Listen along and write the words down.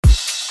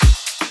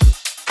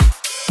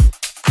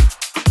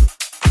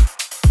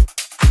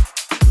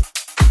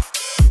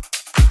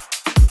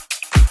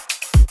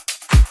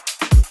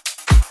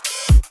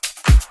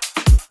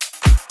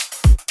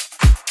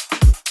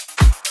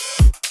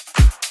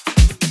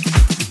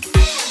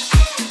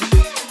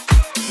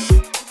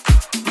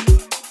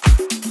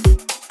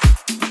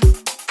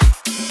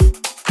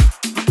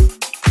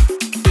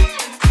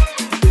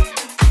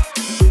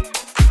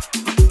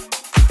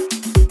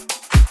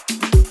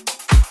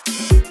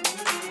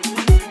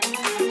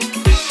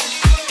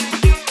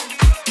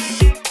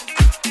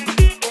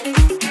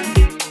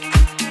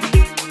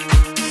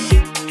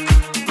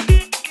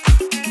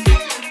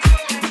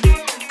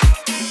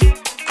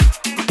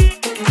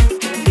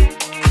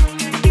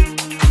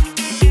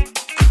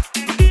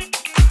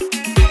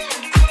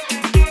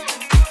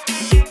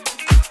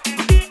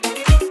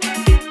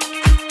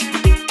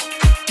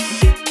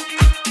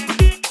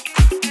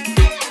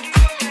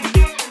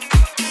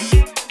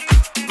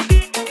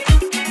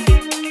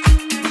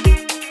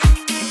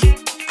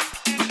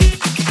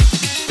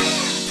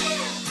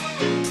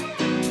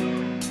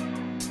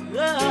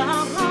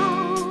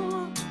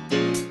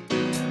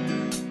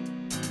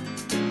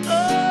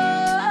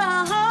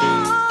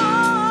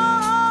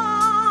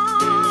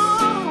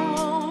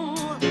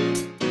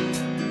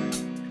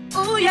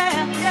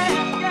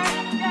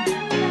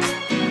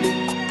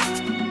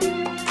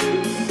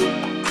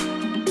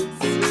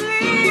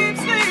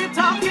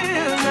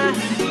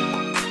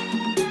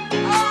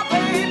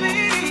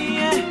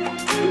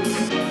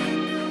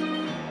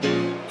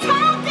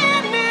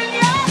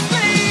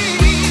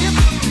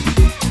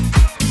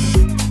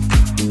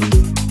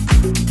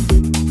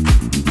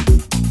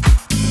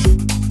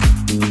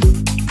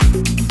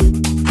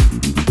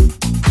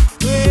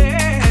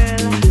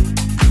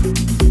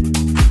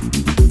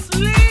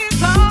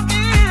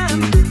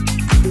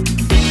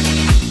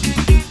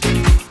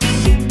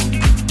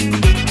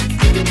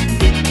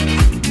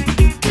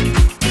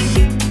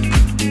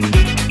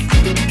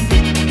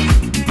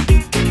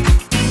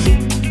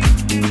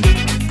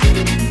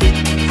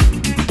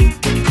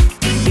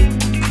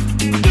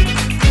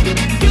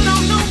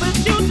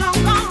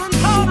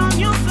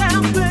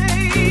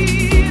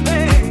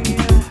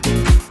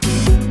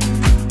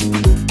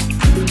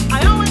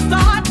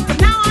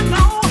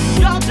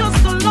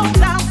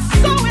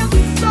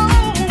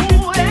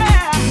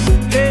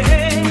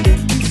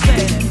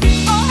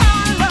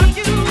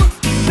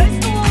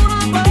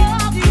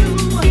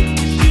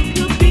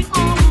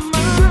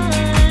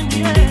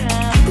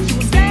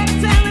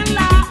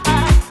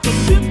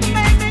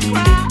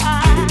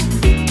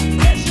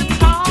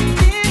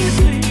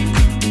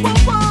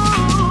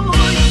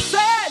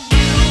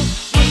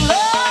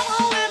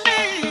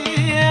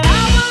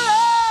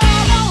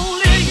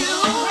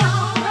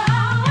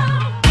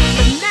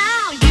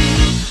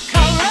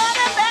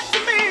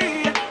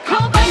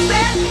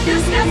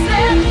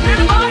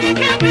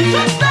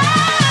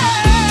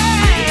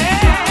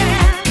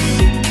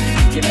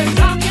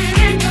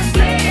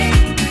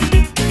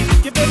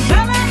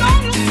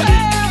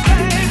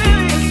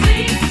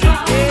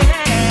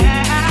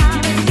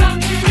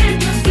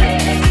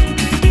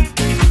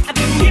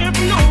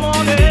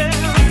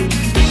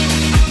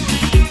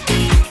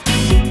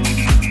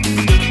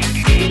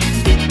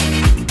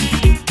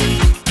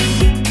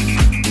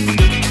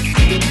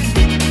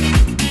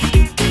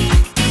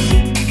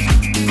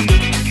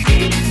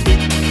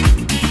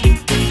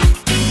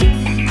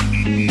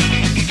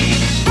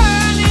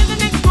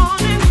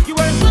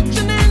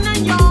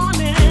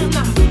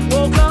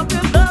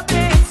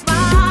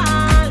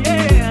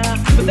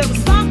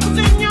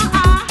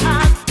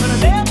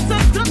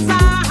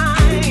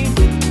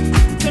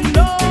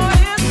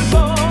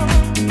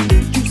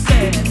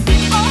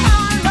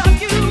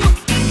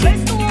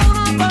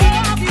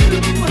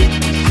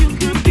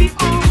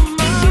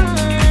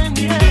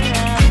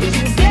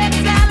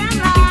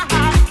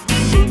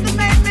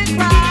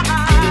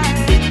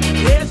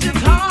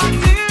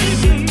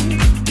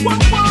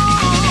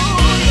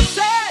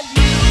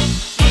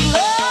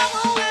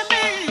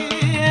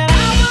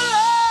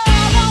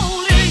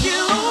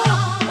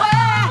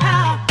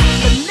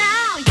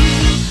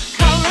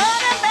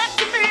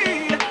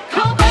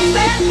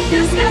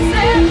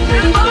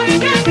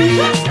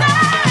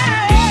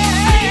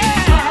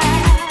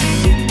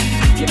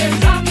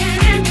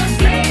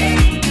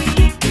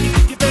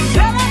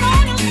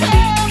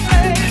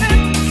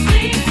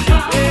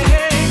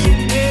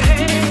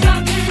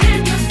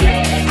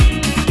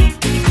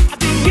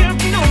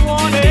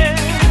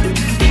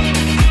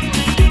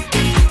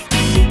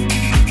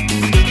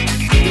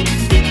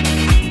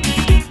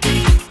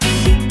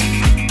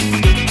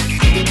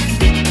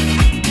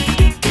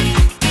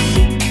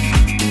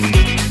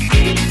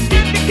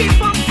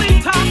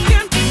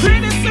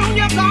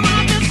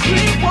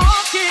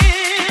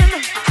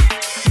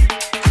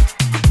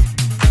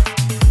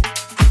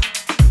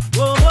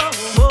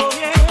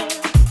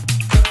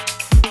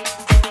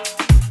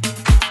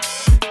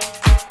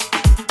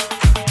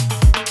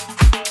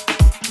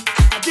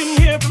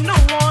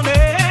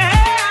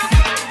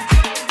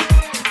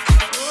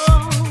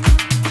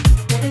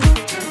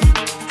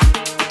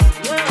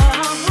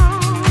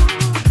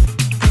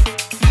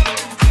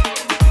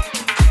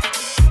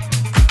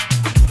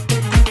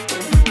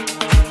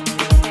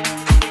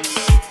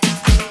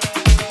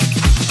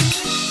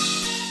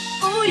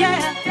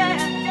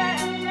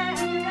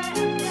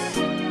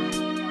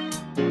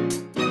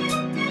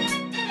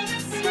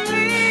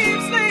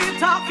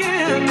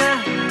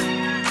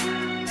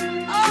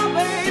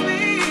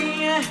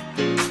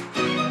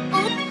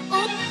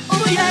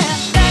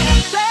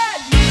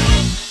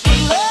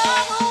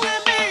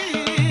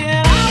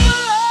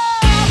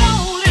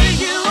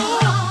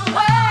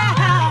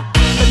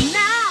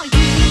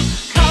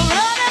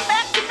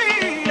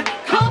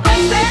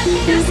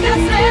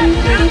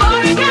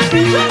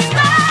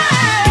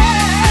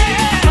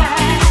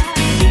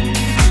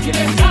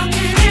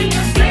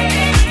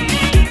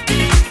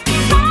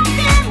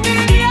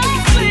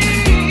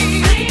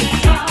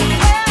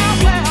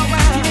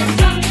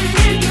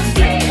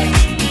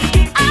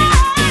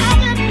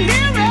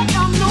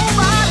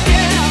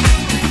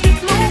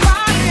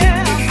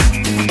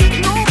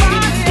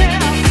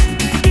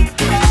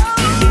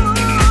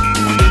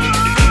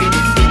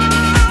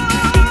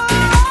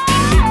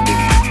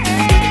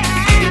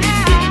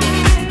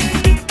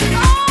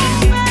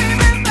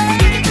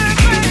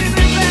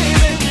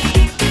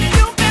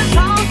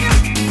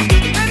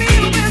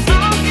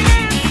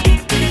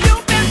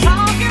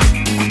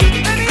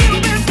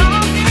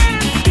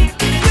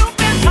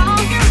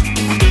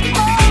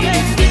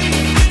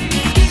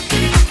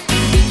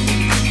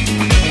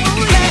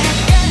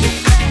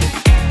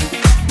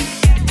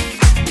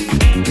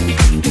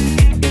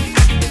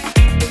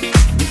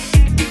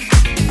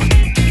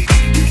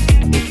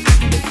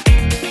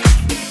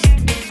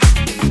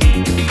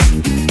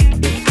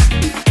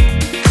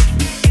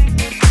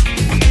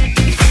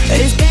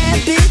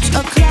Bitch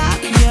o'clock,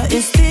 yeah,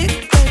 it's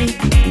thick 30.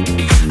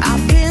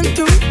 I've been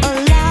through a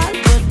lot,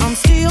 but I'm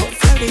still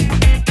flirty.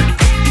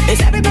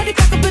 Is everybody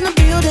back up in the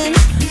building?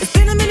 It's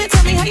been a minute,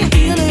 tell me how you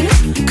feeling.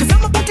 Cause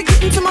I'm about to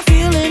get into my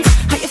feelings.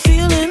 How you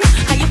feeling?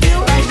 How you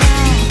feel right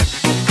now?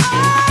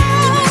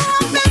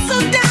 Oh, I've been so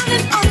down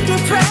and under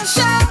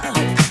pressure.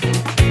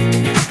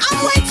 I'm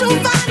way too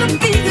fine to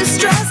be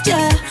distressed,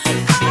 yeah.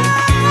 Oh,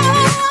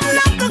 I'm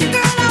not the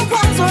girl I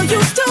was or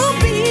used to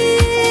be.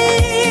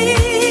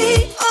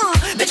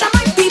 Bitch, I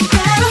might be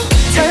better.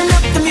 Turn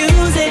up the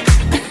music,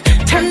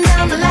 turn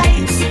down the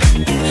lights.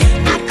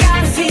 I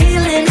got a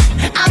feeling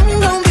I'm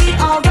gonna be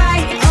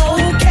alright,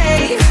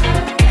 okay.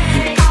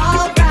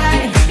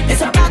 Alright,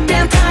 it's about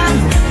damn time.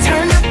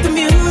 Turn up the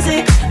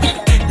music,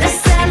 let's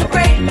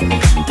celebrate.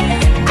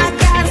 I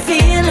got a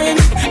feeling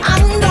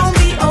I'm gonna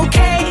be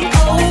okay,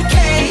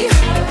 okay.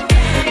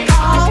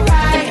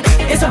 Alright,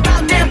 it's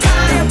about damn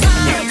time.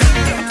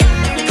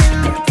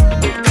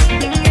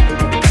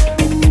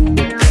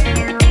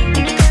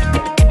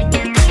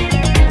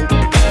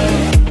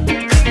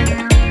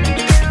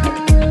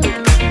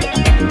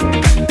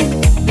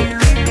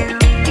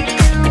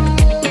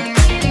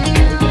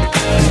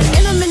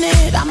 In a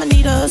minute, I'ma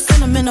need a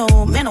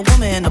sentimental man or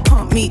woman to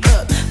pump me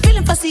up.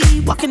 Feeling fussy,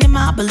 walking in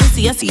my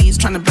Balenciennes,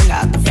 trying to bring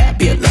out the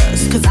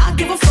fabulous. Cause I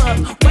give a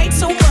fuck, way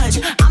too much.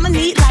 I'ma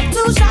need like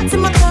 2 shots in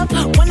my cup.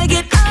 Wanna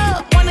get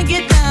up, wanna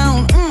get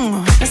down.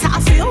 That's how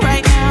I feel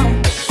right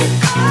now.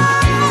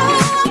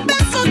 Oh, I've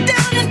been so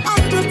down and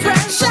under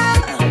pressure.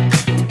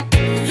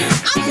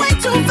 I'm way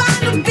too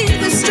fine to be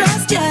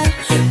distressed, yeah.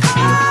 Oh,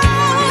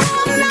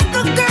 I'm not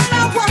the girl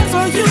I was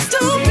or used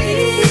to be.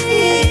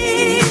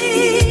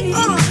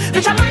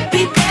 Bitch, I might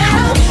be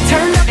better.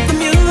 Turn up the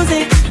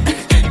music,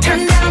 turn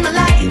down the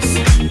lights.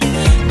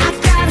 I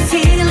got a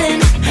feeling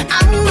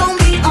I'm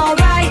gonna be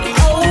alright,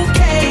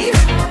 okay.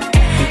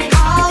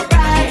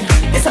 Alright,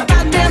 it's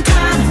about damn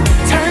time.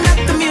 Turn up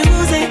the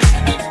music,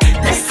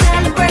 let's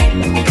celebrate.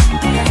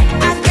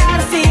 I got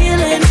a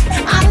feeling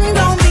I'm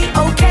gonna be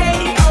okay,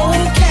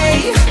 okay.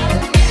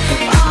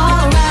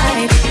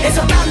 Alright, it's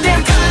about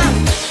damn time.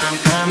 I'm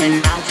coming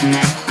out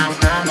tonight. I'm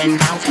coming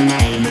out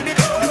tonight.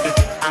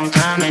 I'm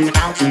coming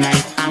out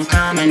tonight. I'm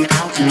coming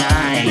out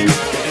tonight.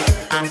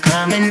 I'm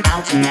coming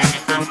out tonight.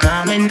 I'm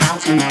coming out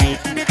tonight.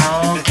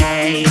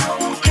 Okay,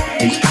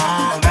 it's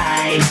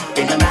alright.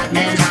 It's about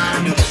that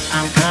time.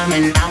 I'm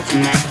coming out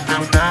tonight.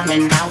 I'm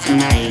coming out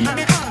tonight.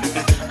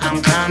 I'm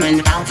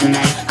coming out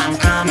tonight. I'm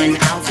coming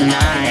out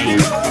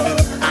tonight.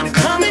 I'm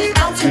coming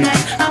out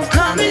tonight. I'm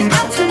coming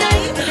out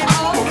tonight.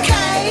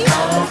 Okay,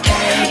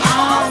 okay,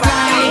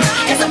 alright.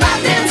 It's about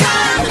that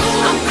time.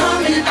 I'm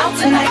coming out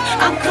tonight.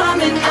 I'm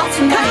coming out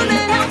tonight.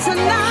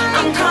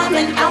 I'm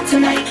coming out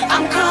tonight.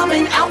 I'm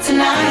coming out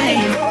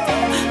tonight.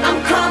 I'm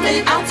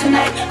coming out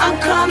tonight. I'm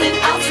coming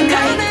out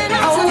tonight.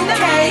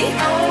 Okay,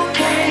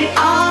 okay,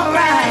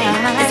 alright.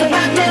 It's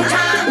about that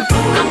time.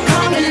 I'm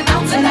coming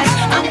out tonight.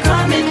 I'm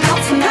coming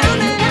out tonight.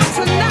 I'm coming out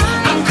tonight.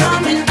 I'm coming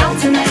out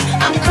tonight. I'm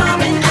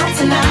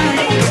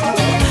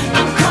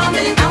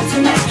coming out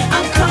tonight.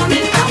 I'm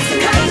coming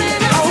out tonight.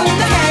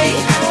 Okay,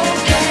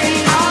 okay,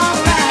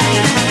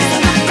 alright. It's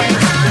about that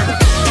time.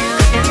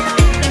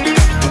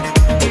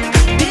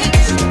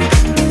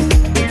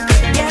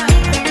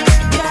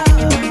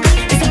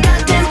 It's about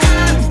damn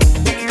time.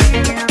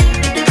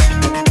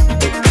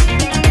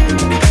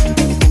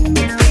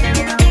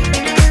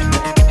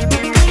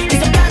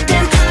 It's about damn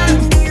time.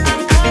 I'm coming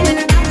out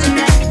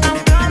tonight. I'm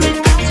coming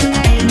out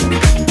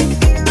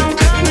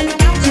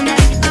tonight. I'm coming out tonight. I'm coming out tonight. I'm coming out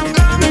tonight. I'm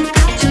coming out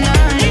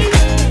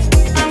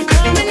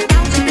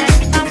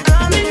tonight.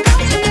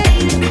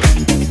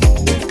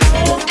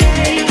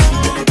 Okay,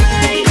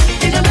 alright.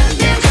 It's about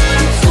damn time. I'm coming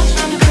out tonight.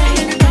 I'm coming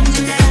out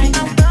tonight. I'm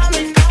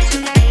coming out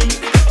tonight.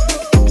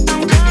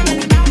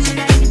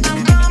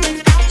 I'm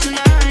coming out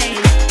tonight.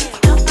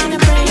 I'm gonna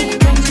bring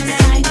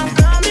tonight. I'm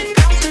coming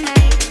out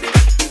tonight.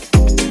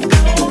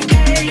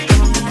 Okay,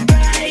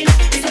 alright.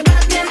 It's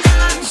about damn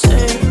time.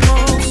 Same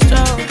old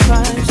stuff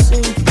I've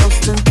seen,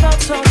 lost in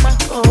thoughts on my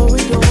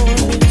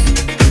corridors.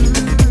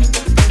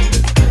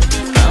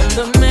 I'm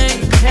the main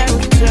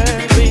character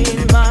in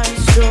my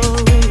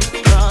story,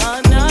 but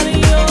not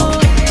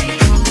yours.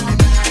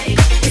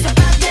 It's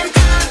about damn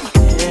time.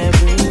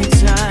 Every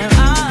time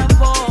I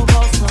fall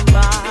for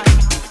somebody,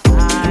 I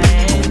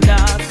end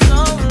up so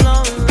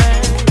lonely.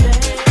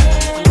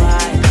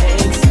 Why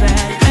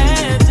expect a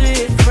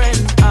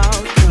different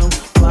outcome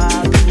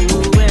while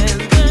doing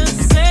the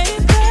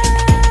same thing?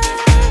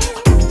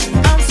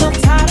 I'm so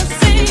tired of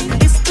seeing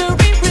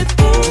history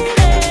repeating.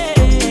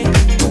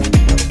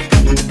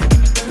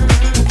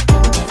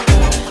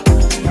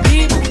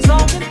 People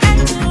talking,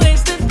 acting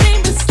ways that they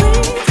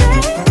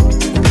misleading.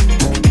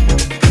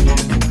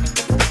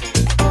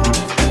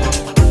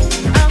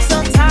 I'm so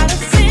tired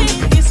of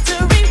seeing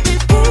history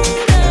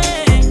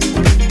repeating.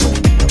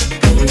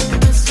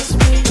 This is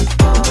me.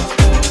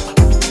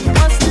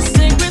 What's the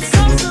secret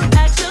sauce of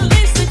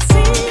actually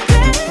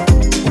succeeding?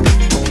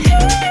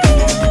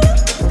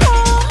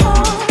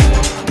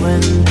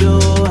 When do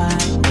I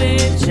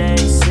quit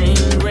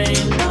chasing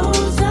rainbows?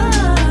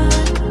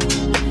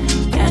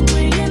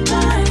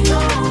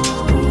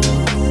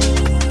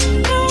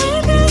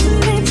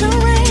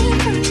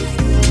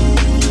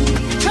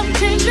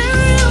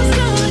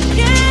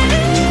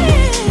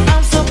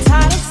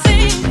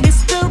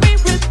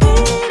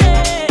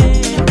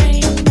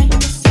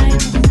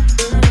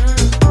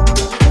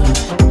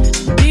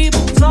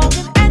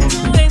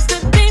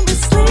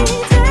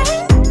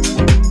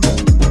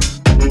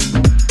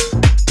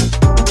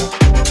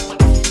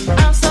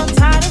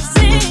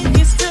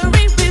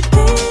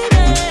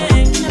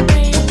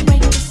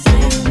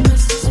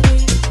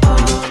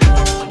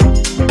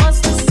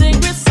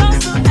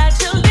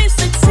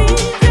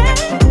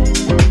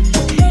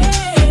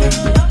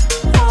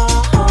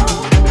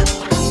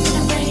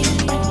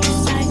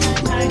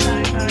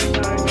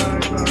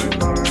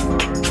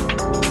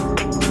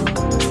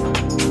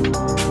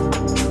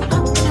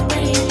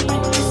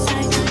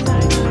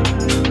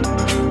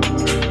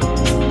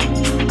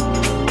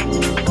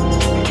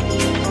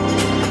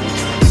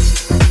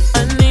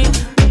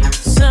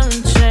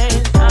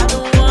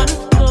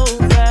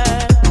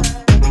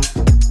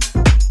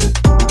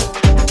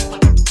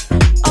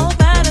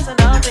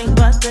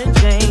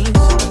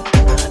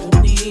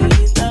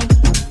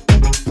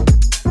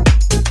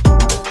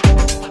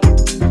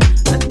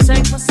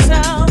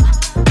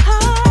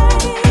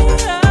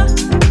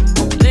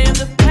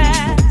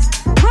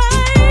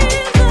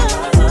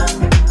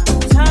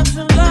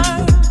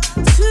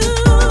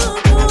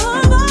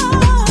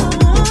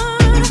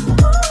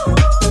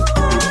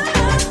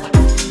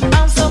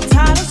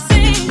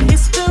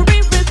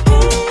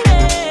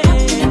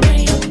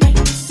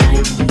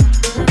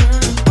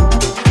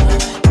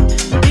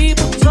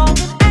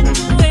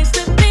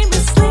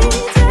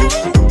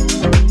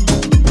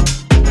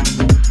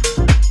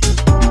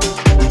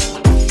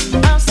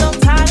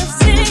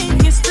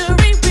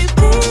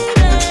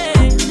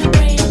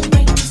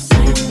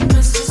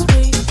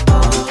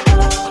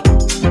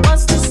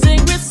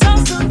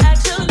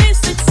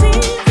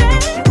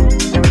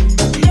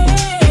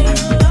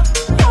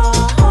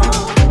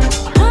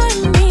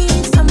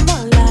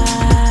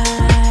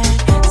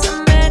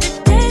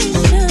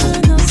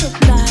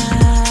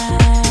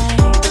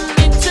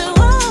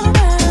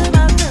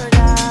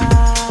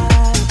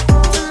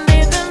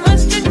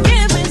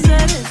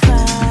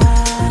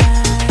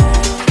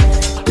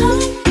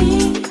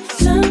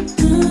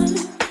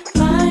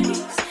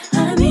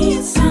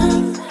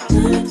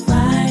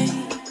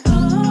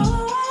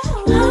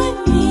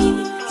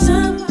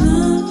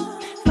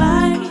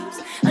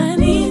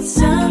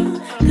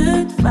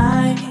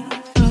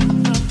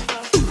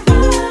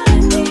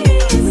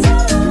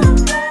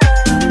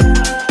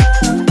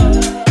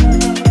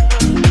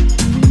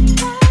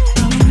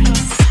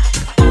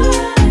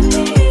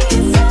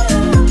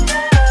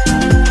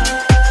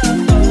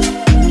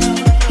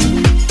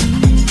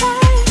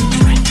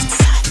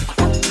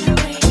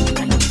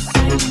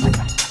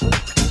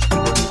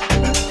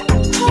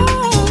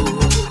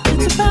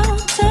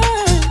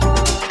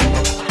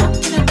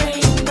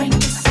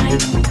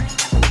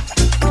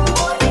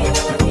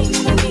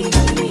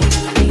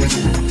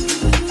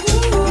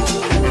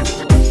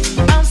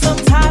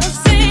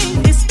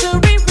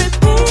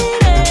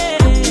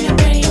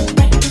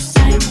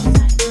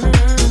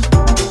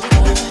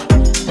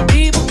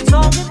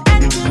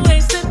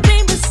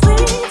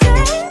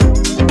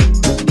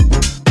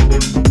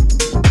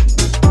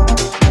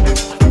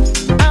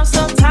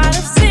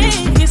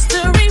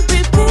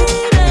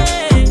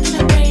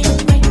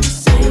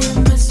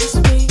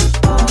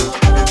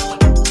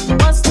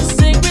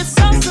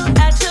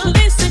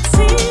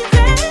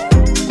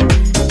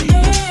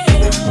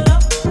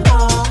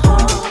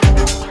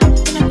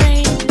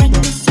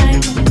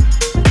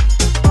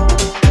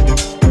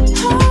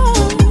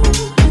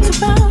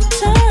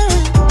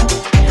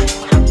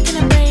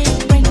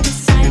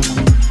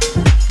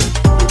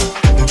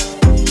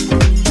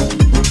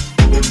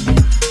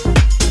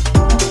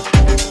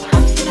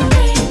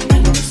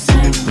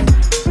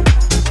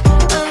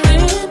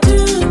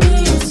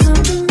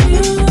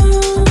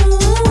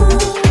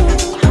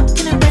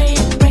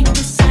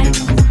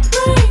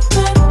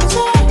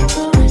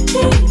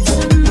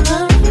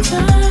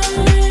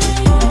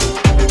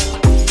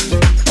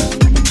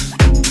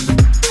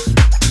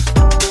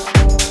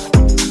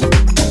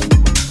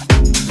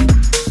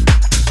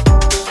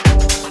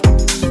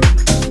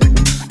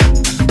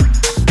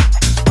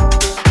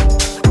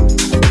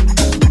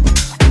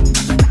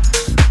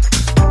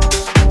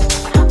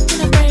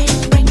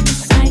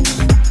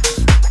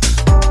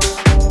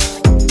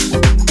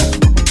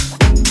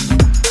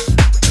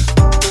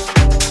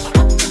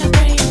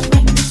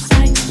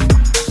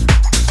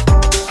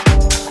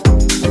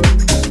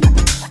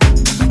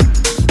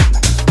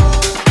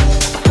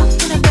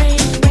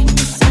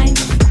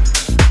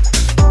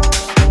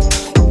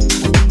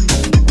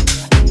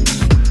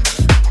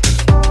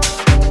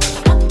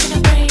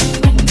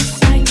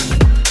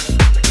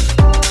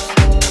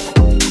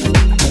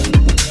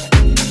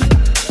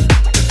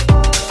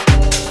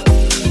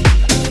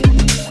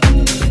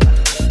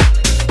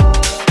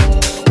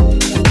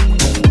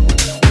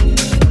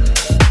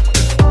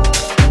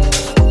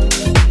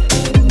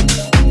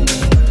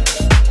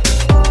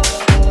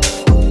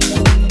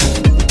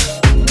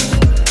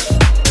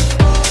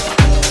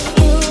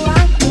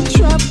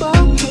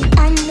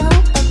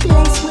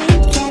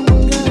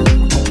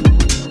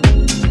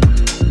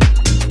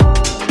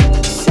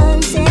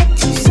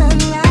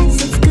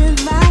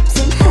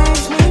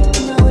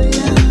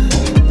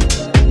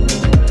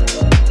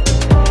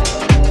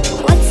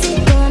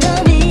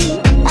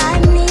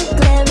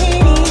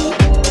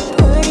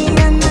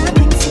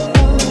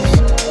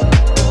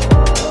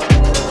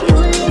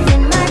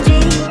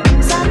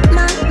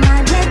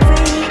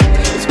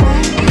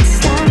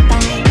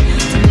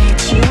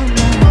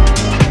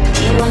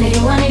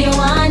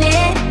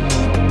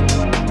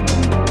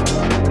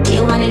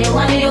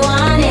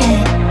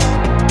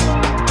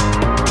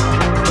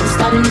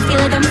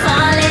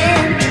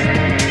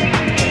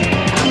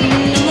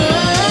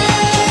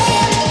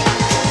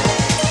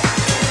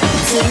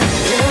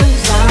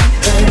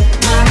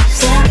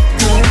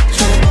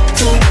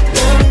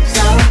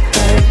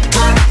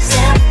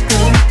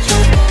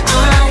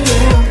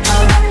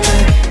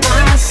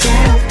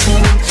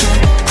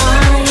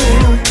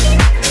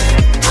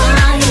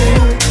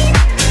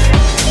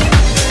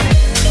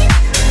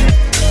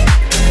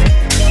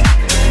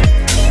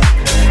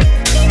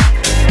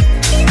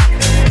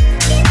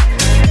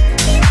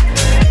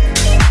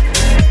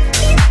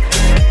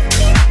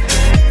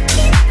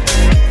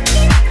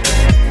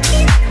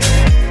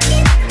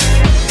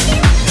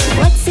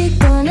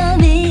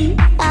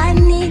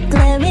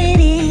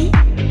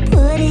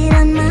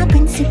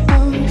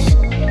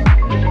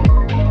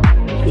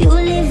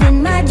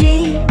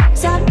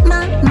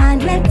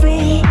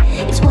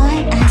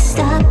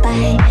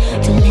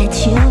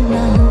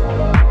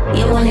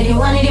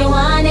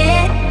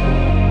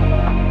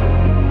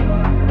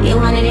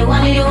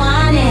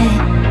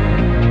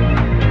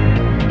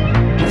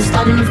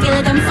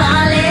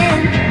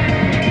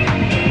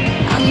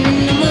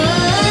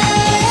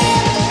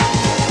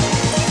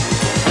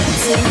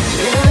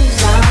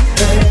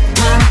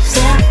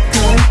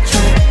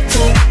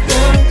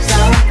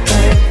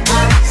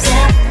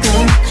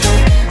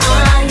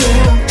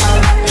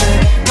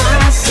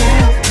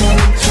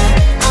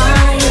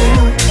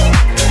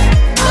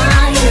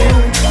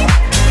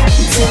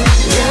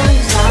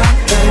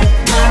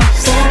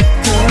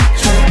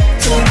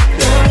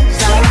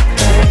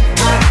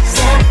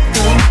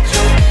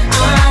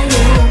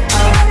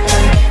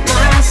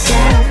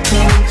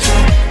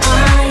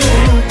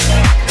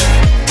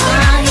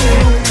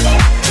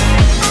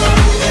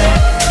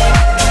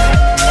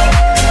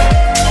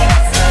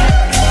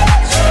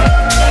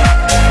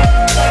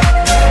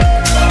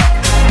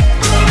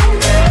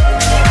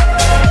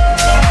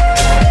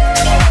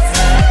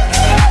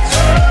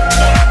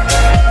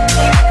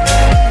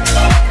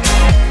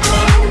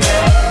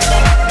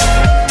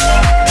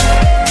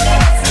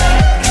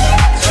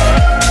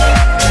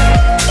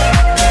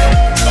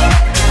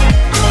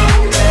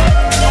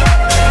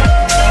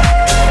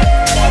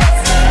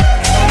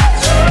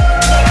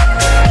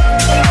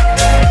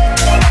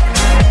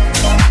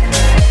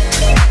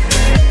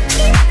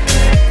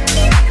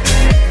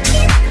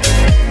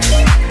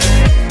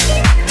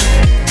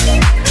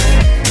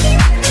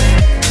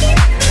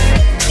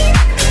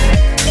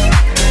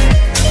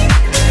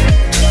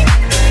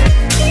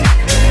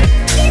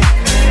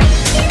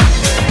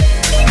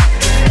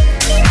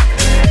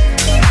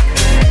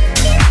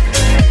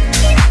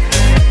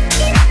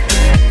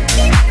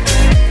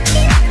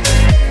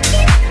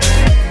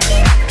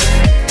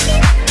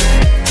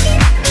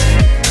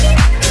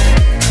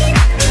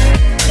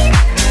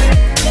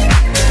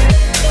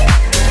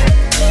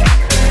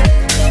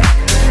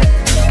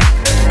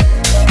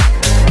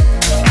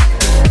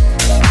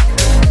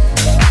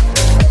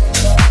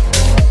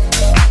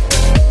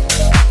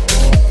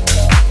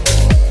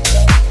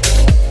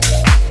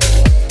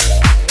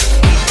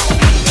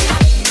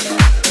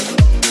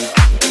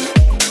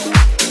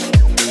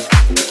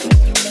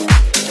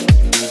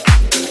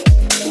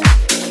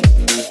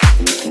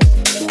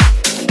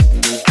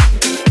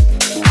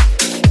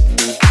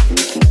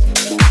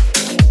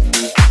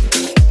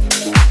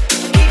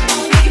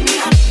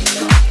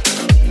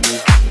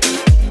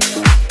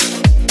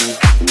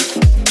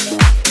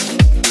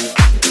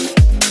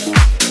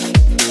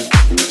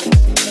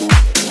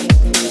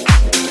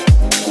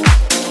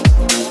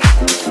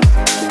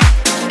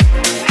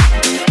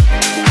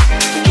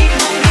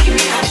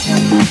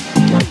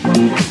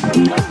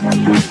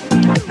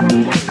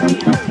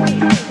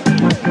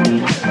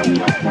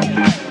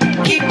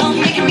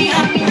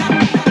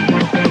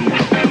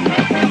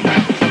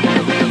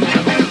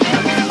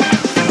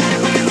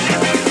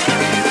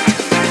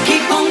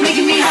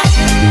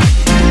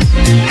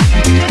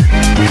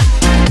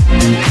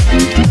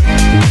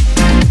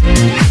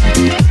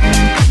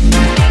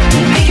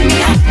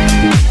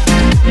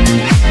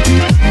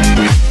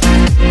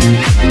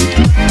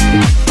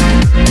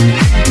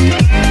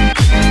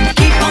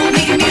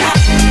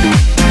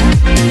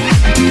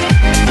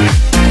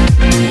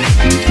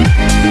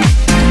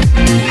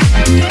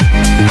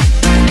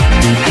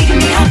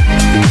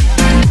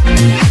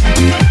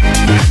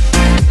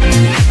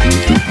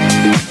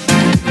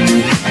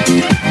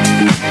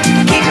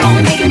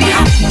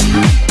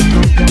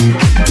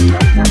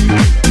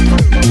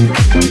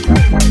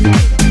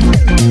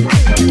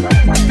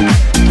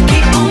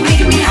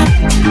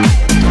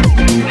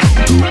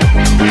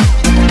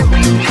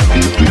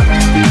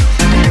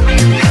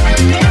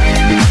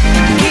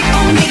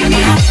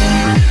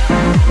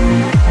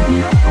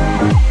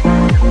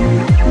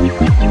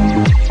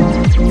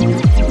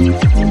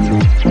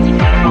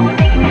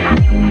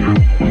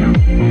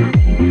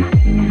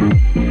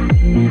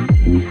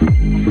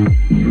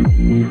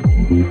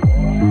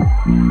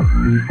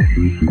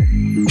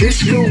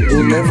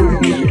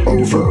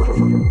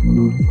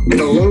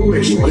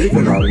 live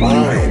in our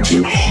minds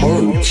and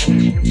hearts.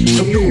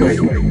 Something like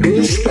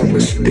this that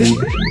was this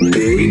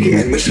big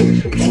and this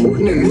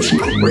important and this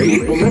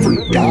great will never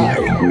die.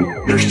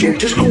 Understand?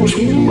 Disco was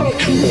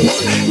much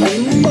more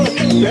and much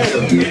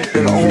better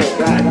than all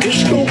that.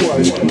 Disco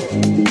was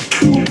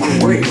too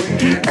great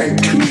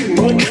and too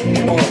much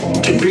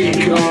fun to be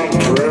gone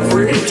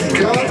forever. It's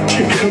got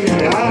to come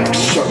back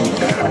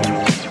someday.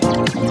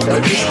 I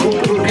just hope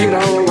it'll be in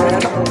our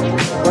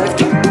lifetime.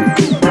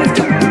 Keep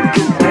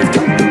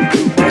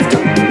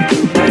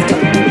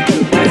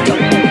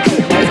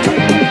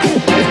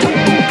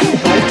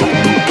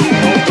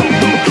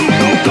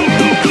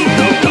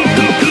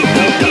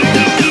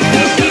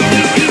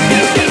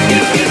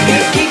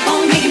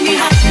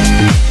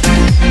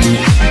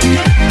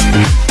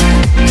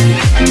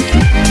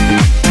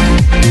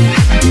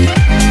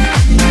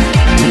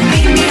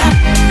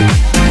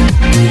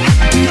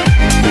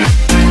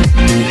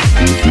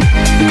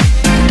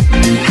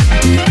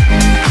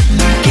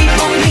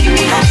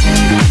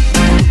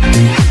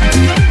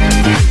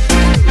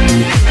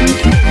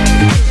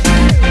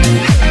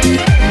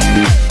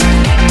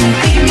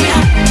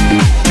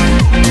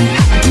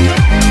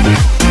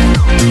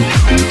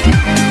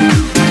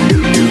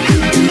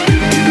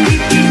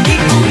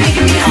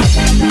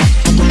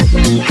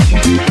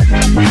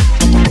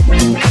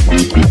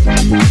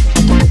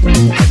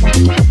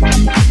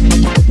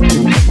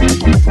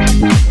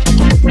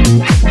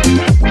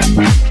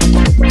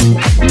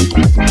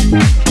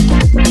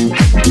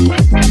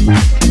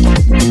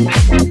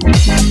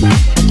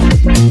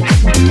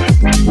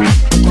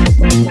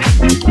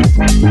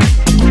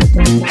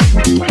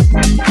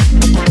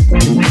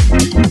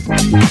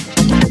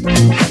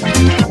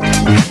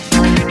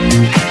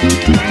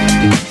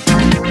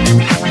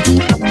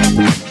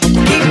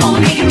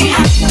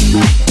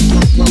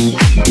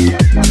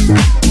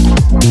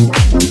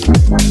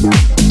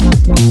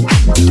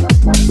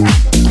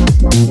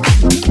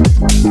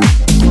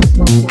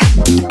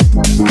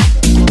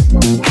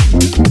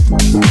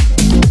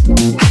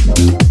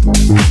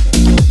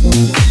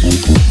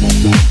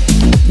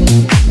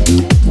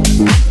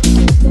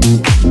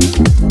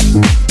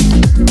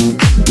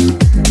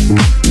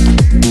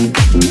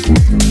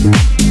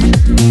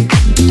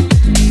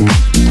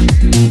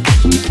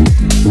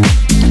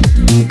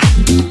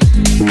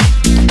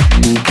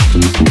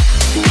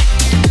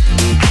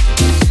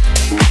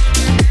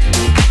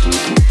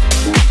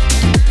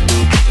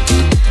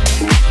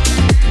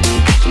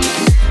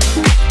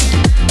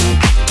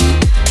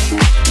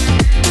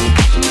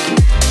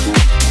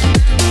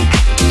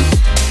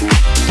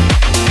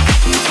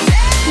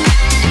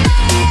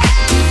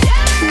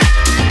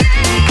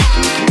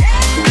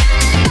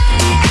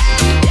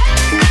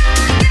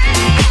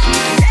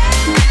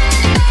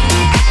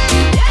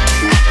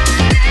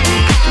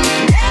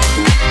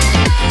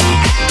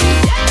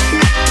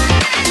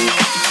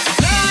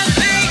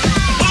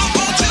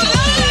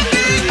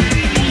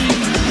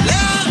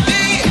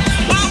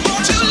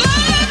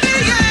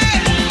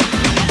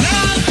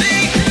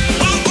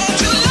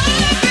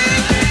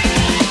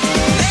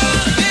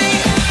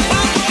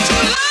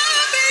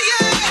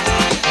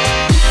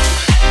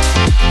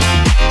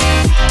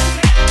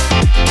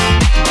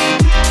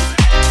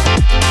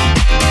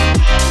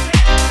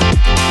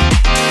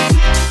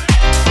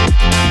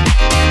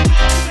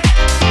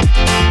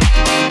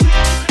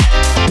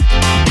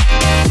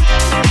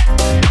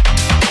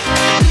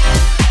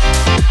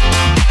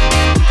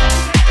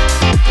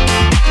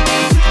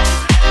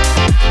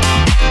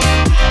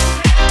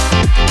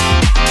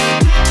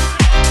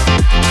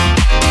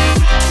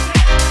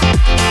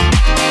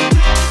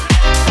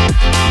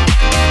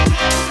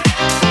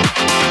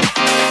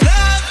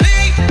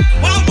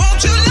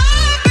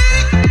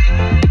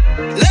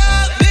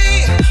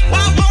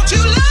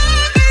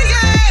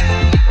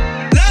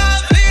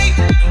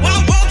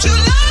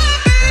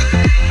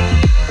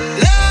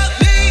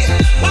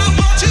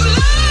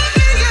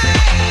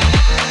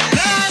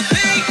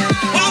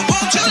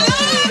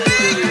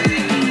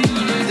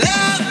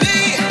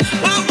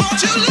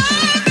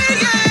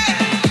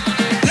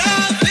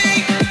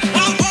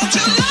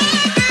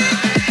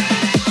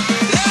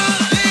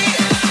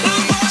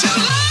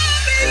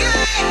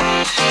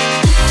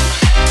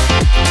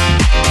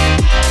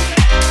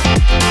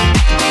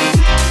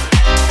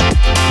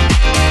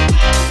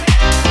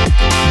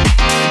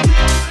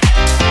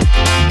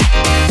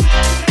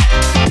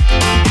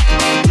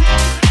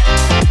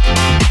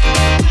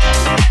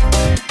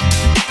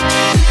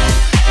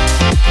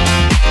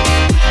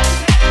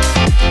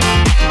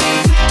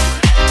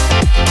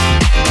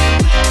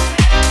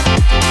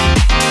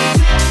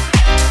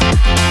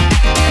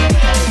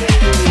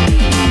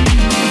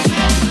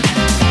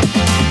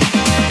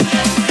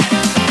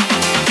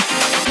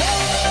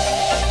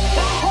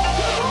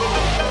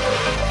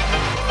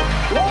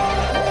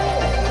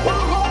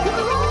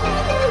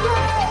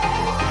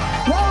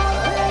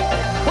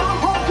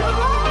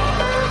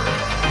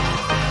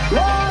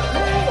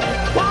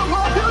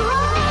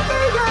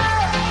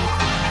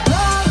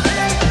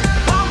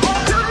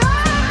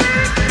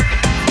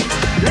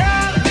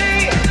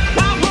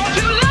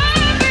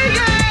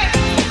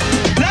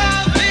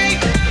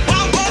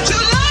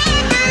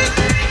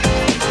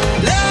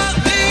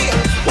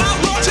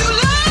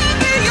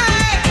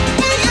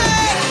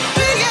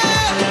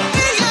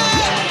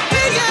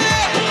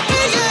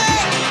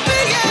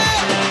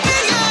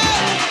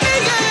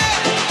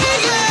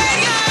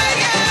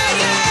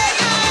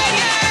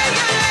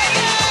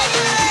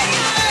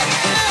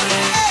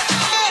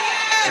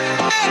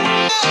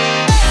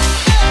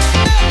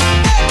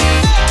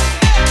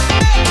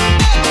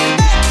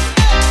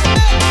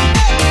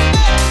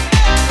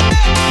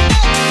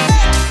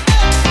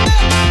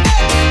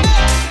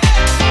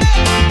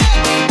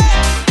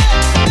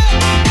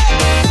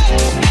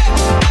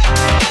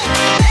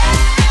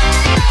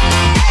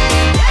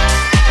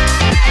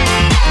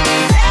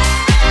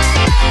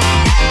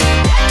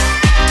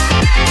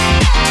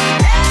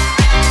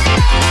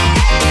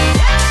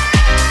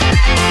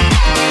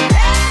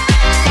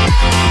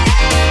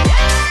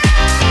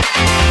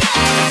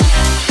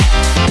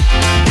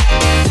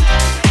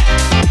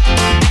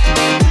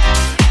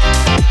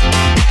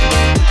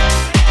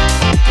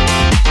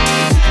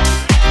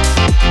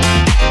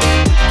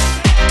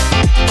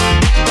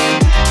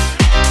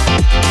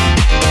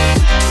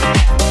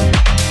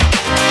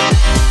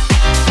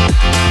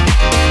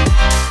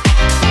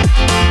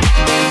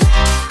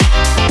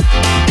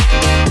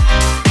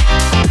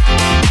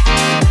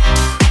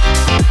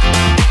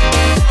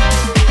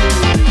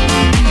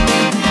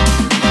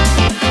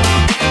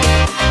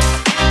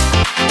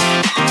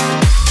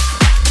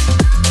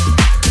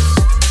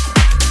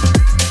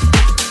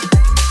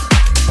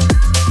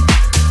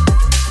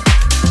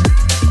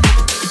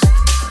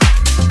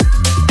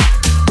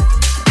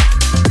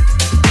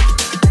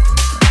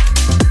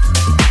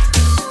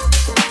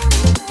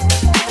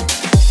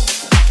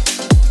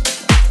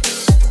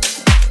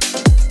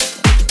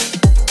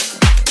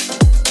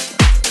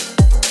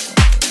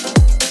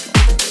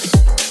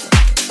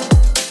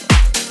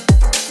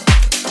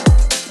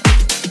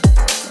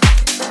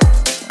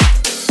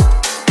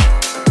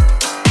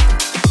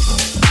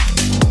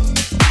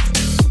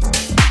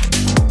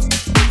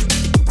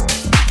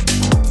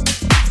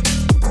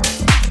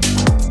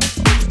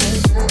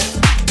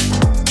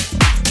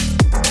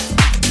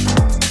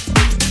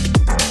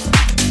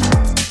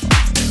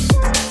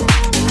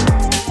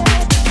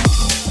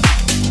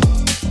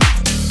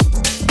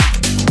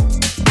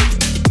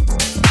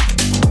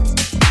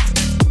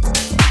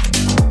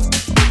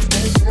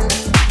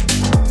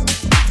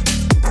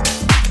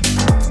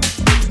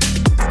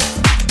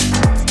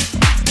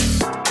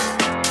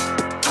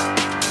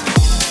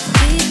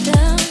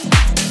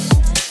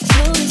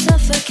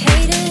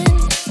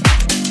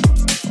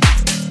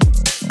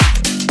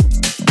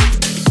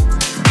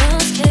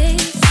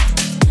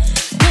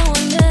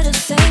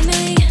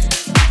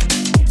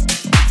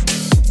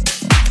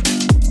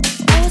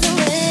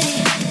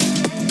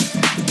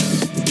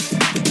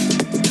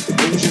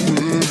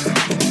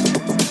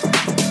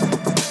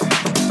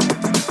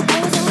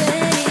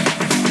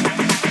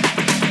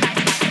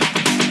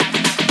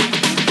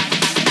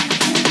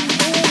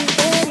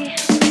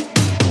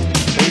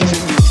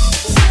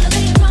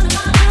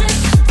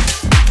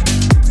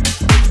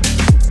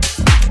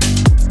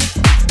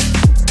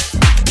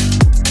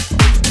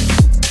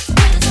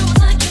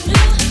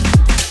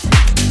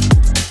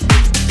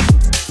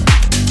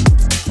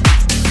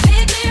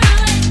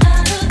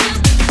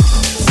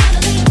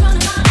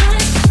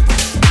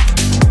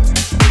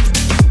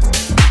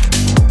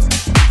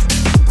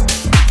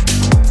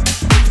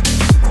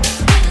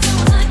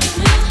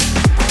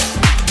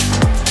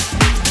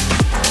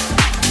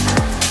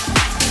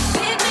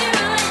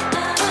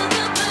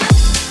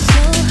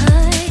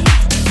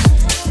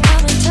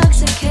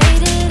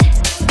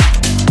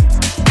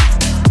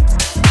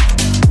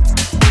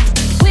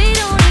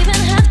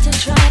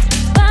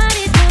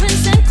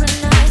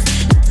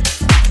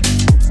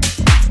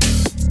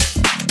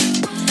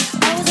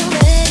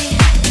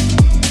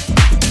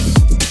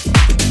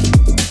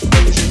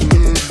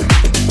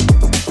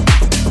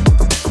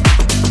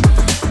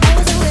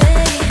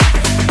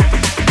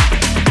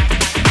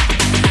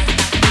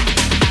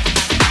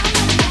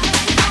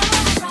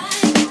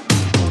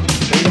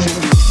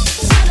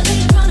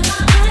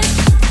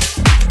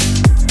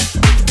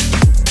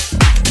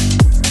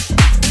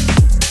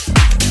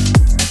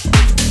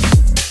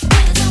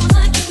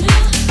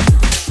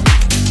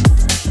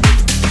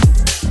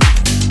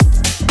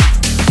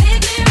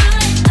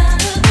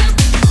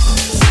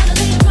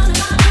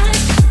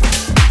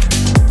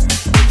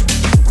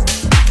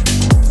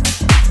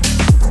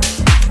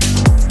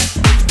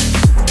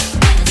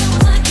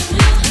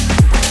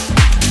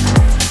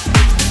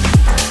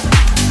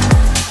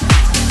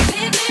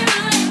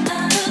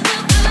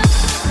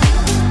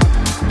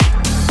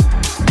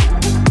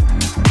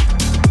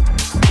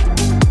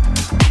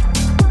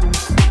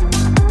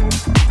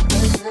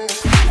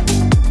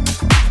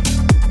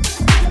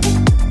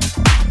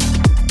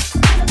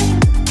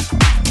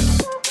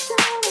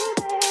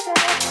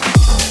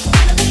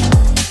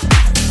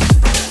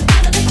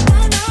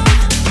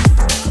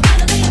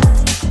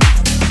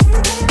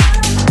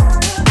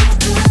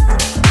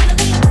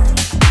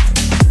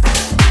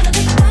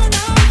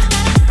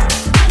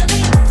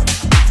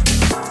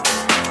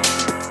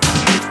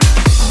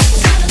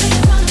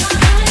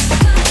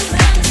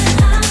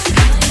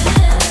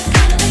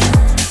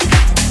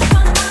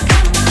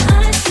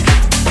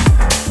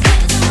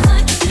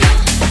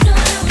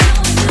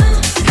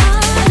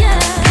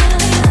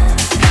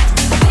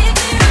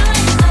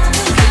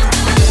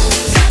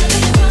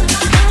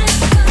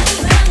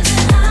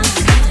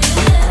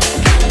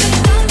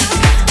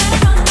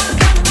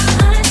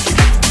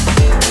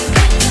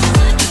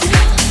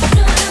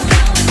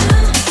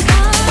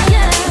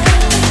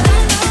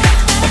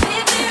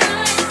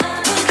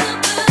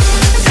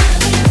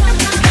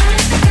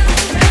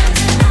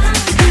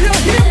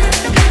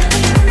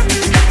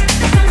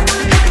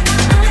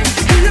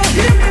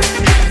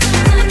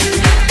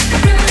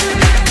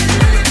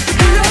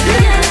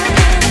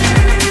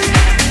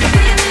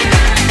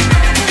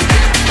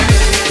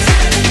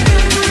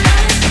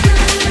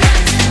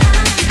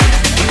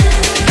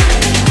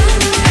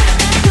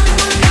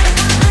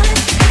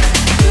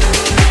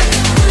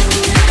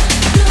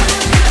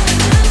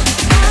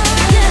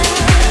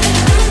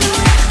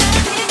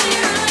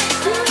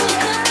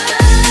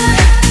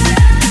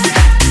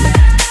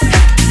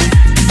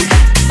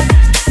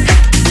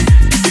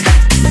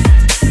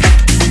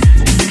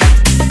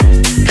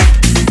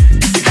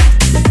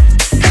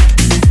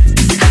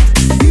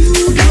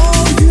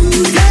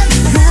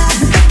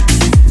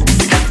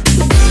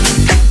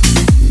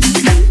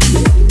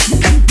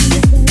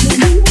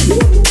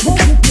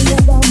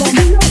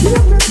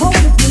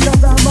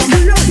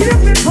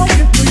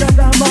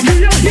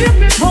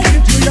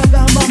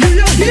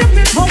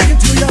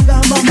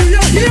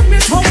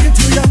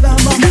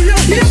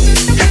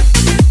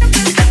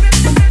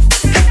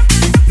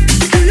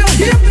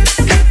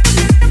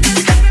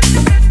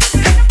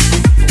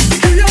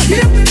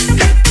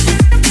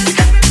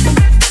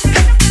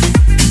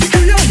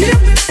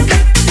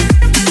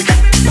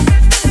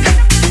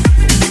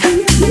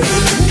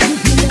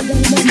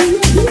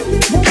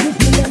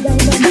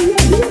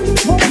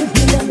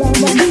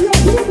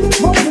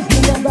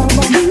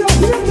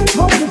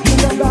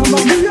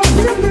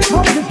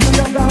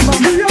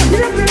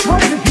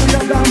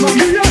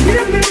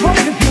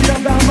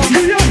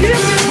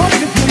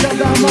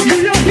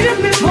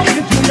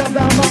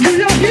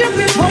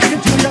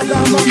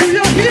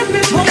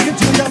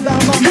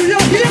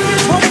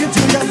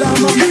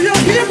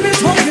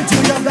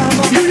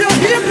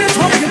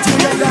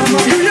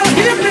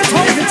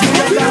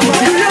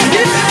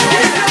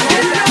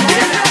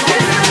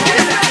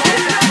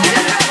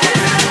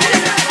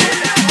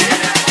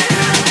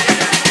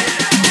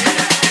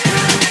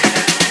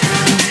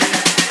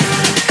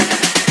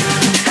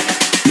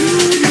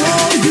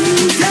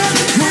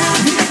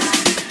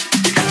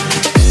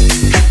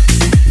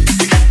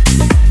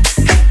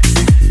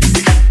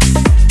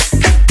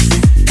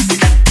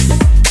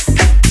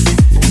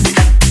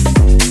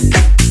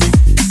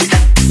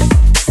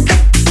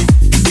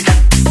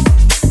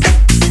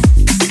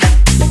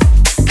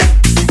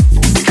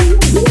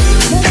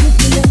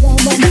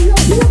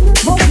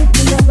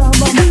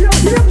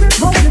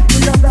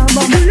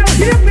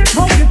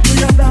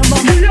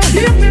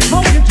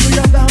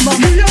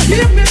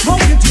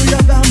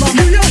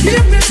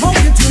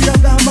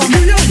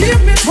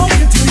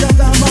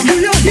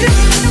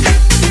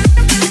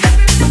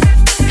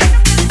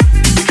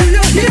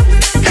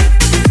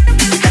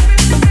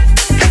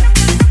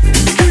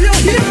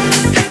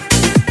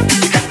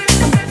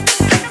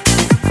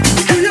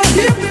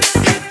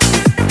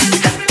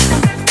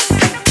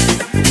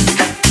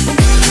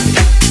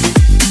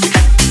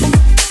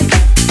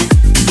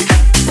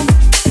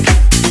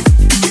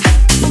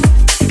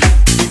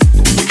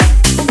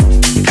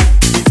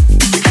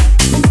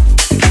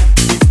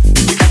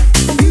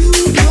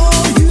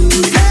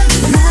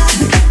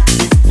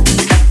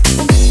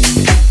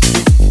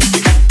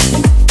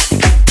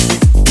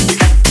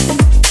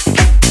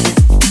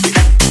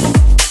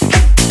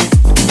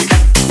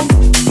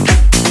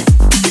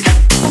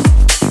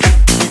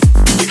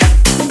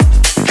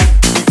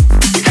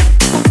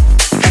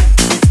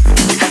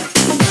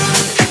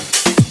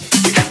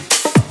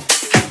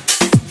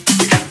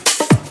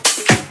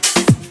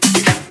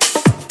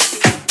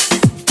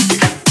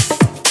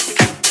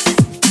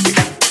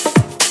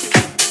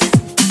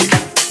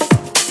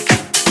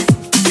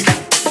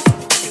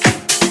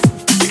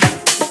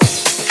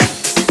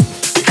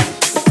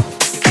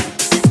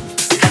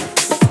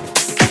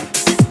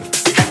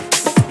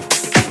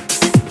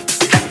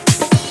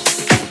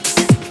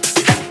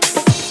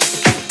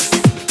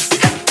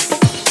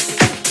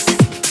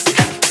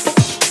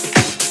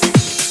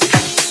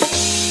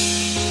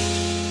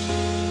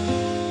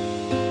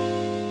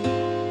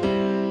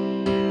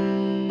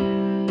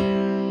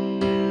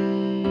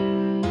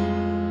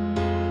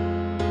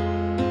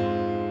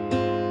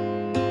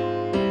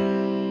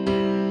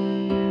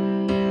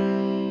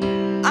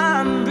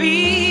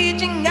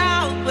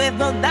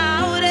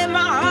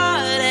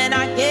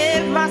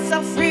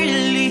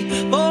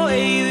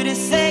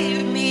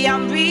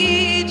I'm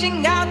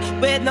reaching out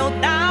with no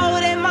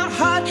doubt in my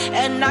heart,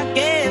 and I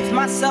give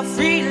myself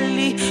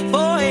freely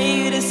for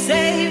you to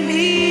save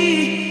me.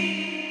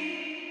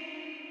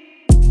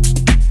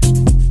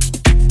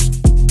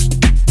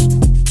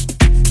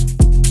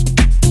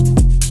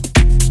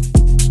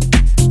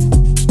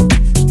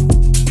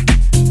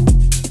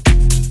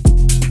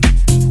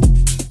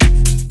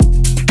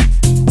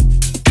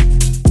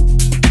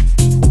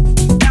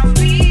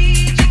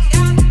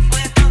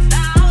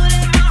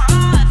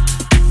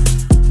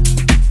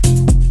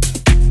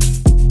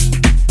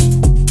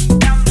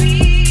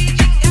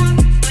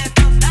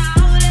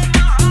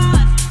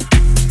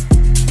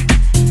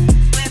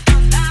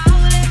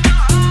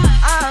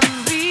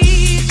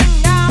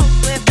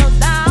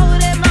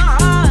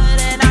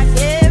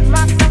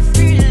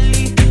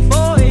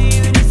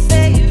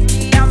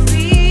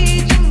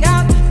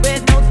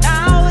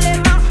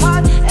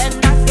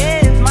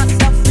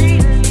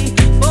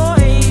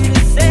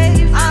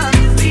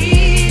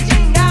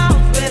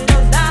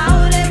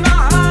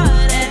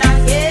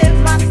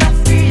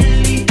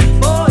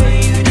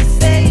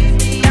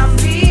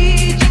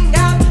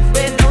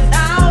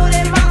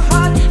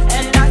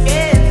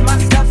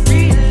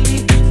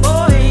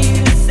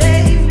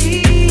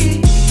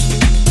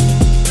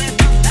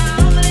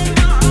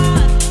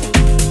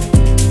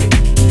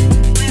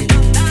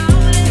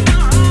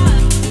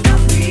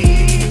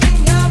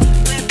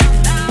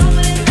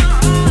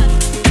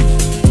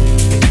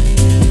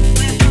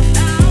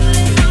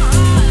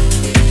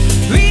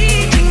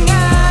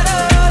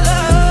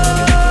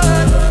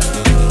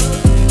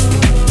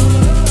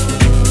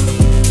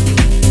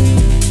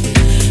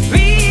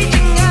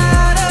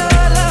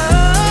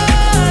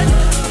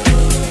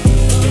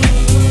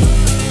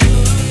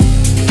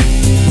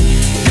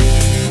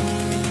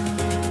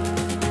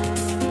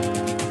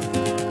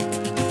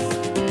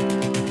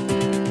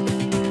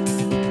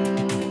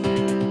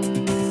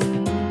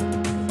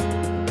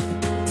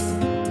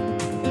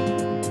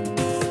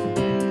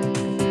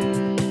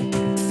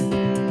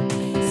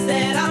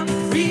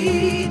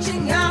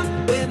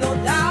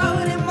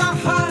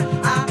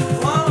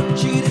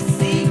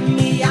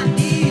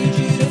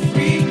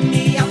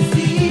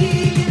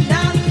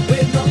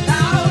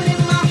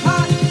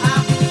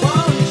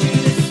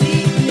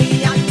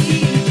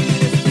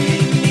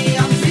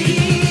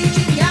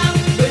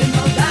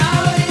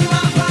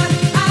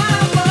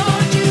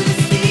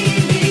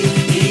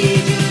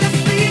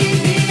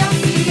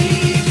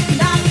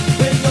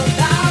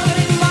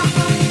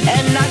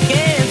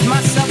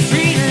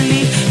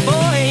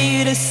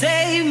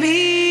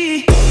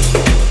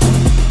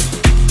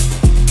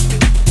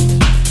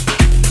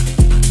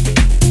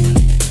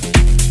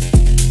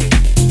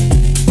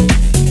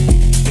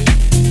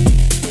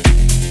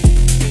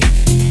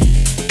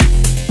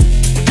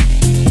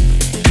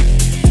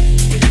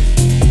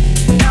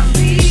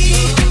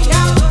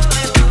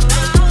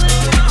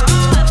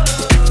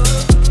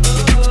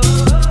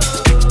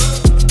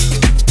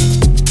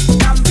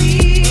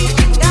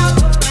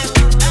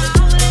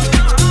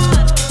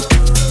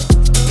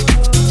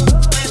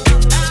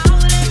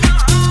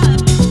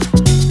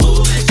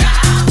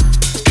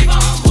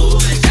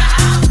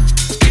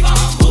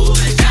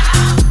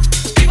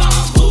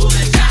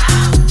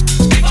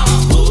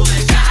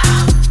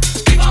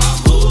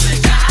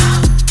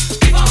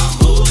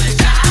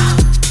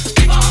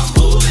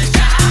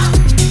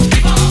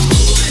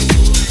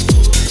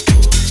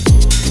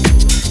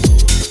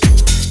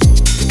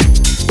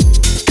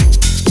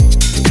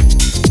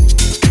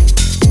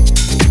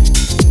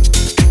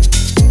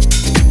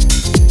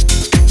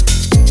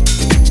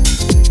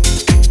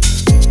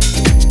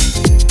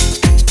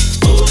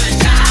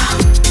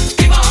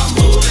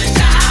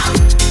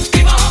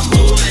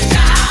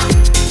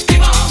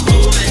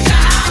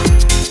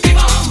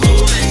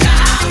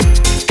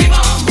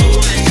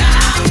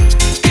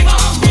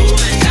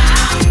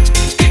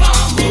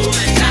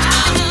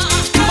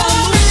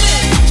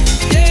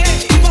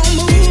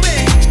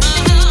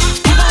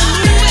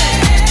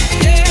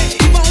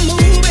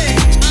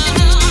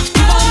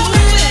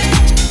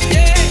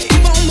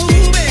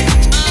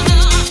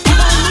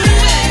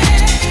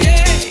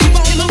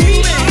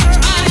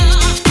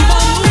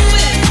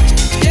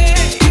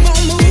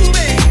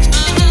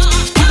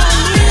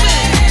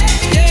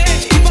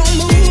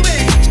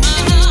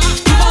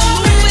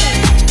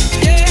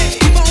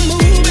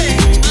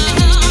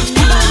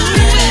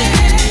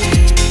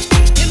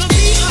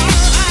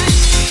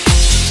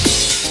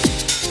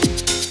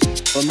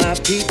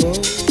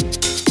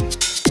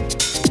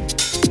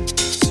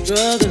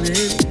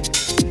 struggling,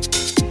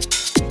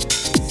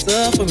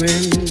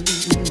 suffering.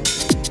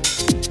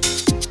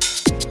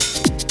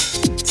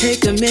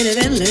 Take a minute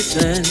and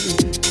listen.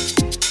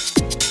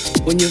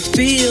 When you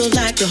feel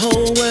like the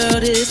whole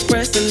world is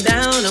pressing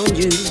down on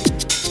you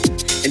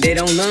and they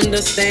don't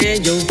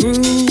understand your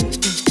groove,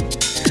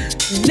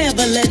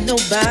 never let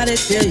nobody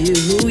tell you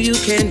who you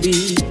can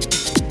be,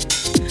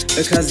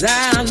 because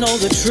I know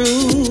the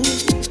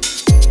truth.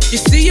 You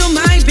see, you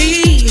might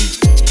be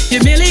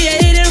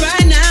humiliated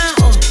right now,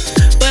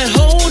 but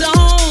hold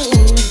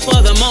on for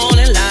the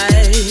morning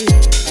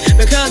light,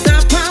 because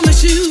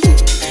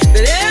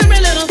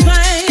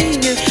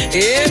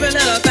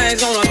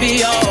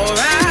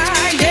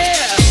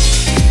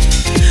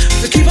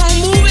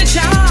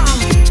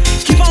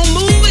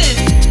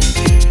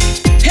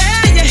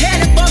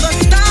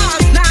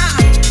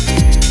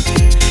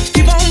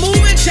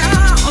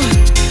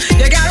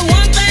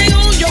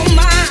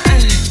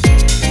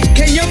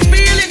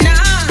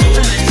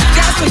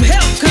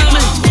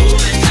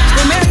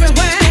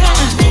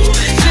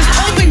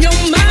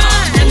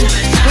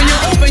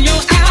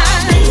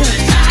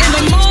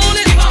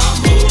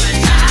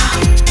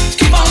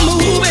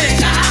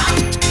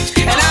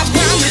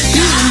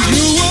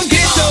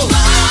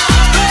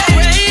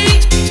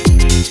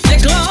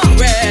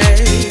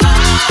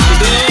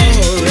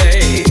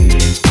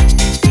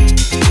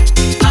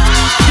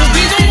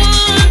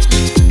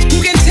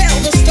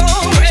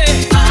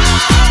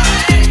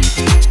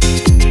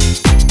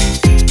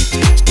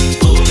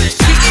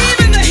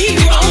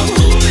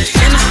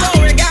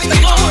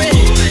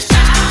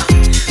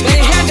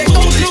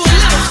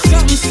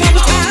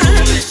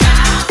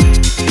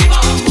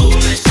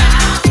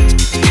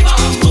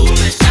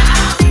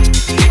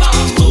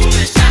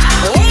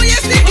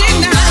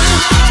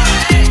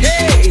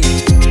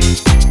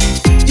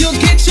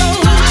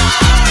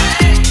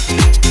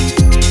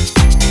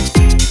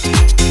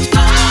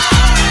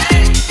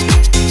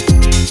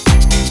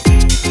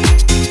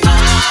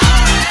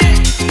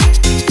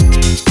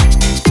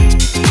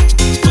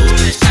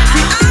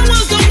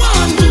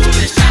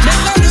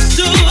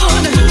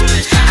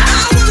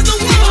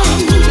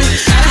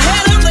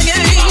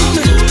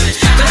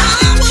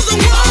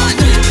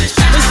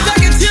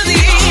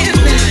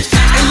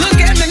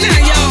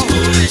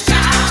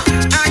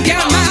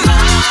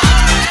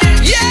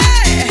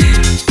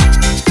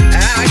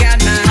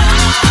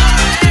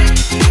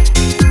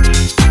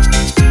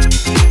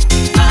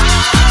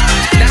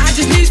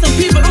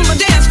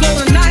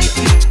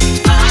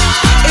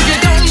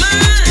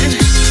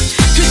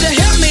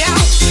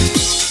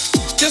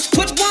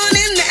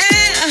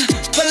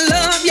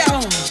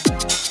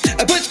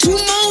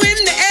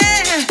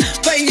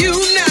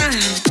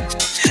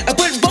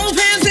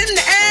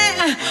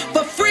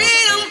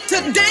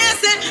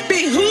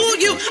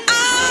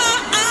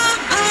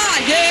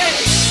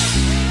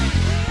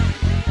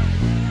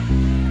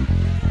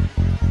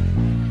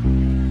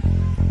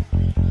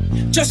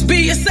Just be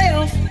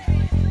yourself.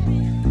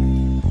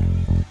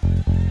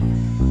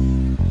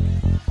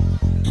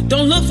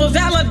 Don't look for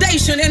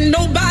validation in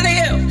nobody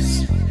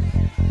else.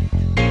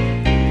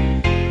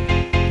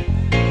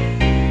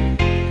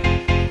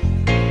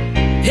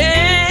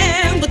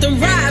 Yeah, with the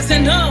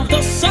rising of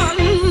the sun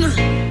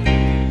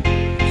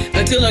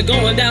until the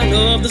going down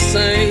of the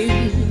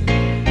same.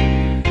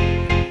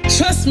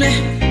 Trust me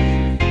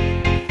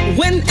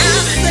when I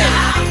say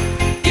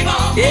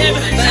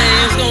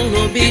everything's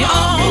gonna be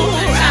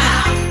alright.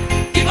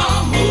 Keep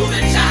on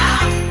moving,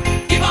 child.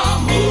 Keep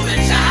on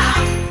moving,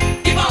 child.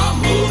 Keep on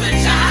moving,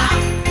 child.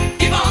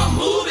 Keep on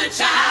moving,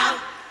 child.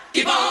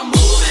 Keep on moving, child. Keep on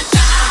moving,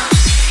 child.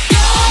 Keep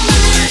on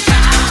moving,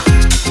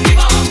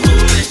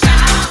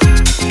 child.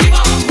 Keep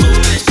on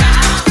moving,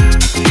 child.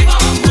 Keep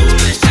on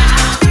moving,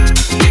 child.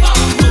 Keep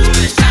on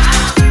moving, child. Keep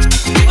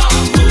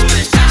on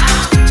moving, child.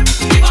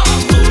 Keep on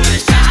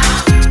moving,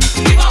 child.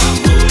 Keep on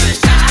moving,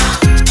 child.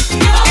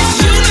 It's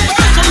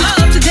universal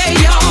love today,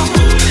 y'all.